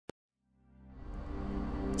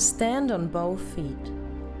Stand on both feet,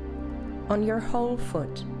 on your whole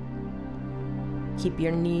foot. Keep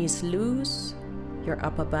your knees loose, your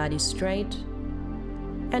upper body straight,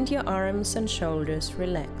 and your arms and shoulders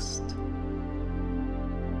relaxed.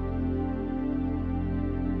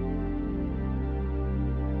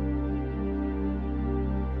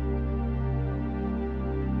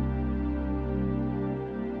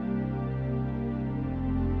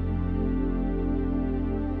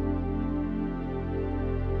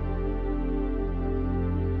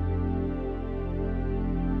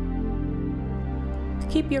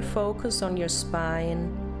 Keep your focus on your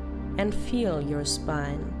spine and feel your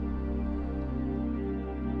spine.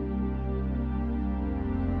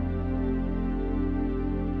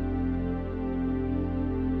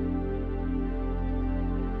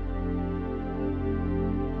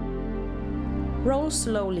 Roll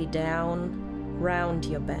slowly down, round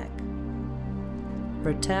your back,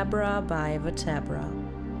 vertebra by vertebra.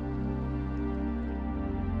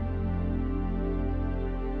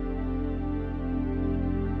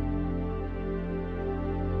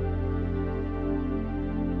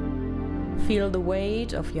 Feel the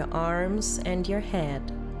weight of your arms and your head.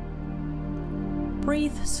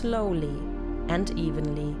 Breathe slowly and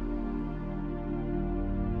evenly.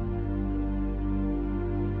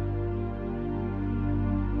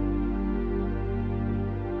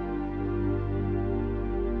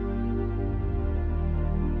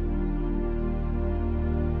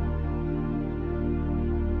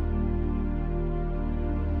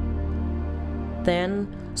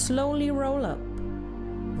 Then slowly roll up,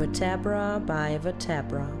 vertebra by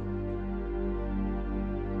vertebra.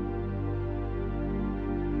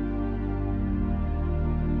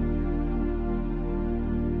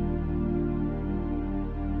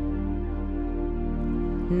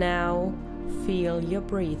 Now feel your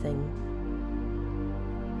breathing.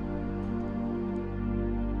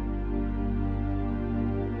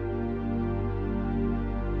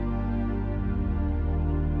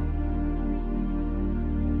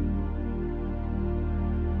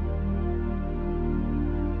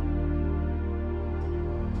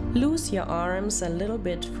 Loose your arms a little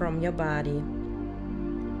bit from your body.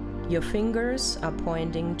 Your fingers are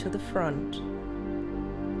pointing to the front.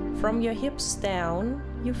 From your hips down,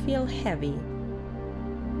 you feel heavy,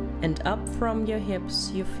 and up from your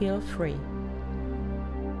hips, you feel free.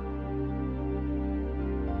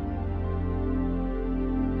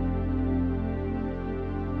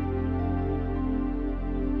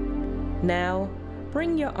 Now,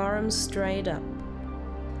 bring your arms straight up.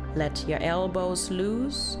 Let your elbows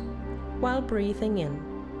loose while breathing in.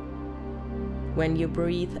 When you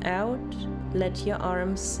breathe out, let your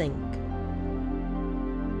arms sink.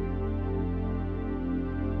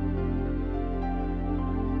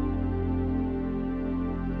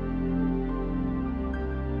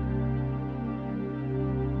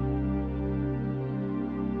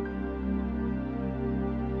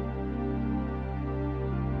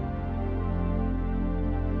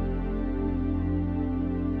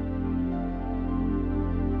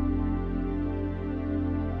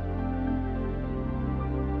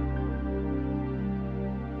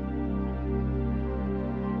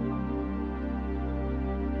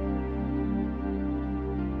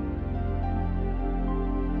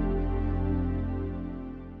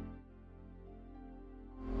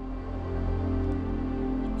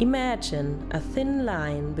 Imagine a thin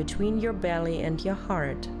line between your belly and your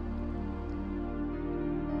heart.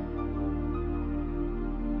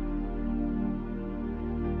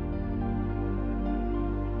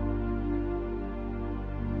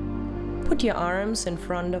 Put your arms in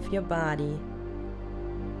front of your body.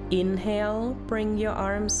 Inhale, bring your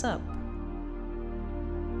arms up.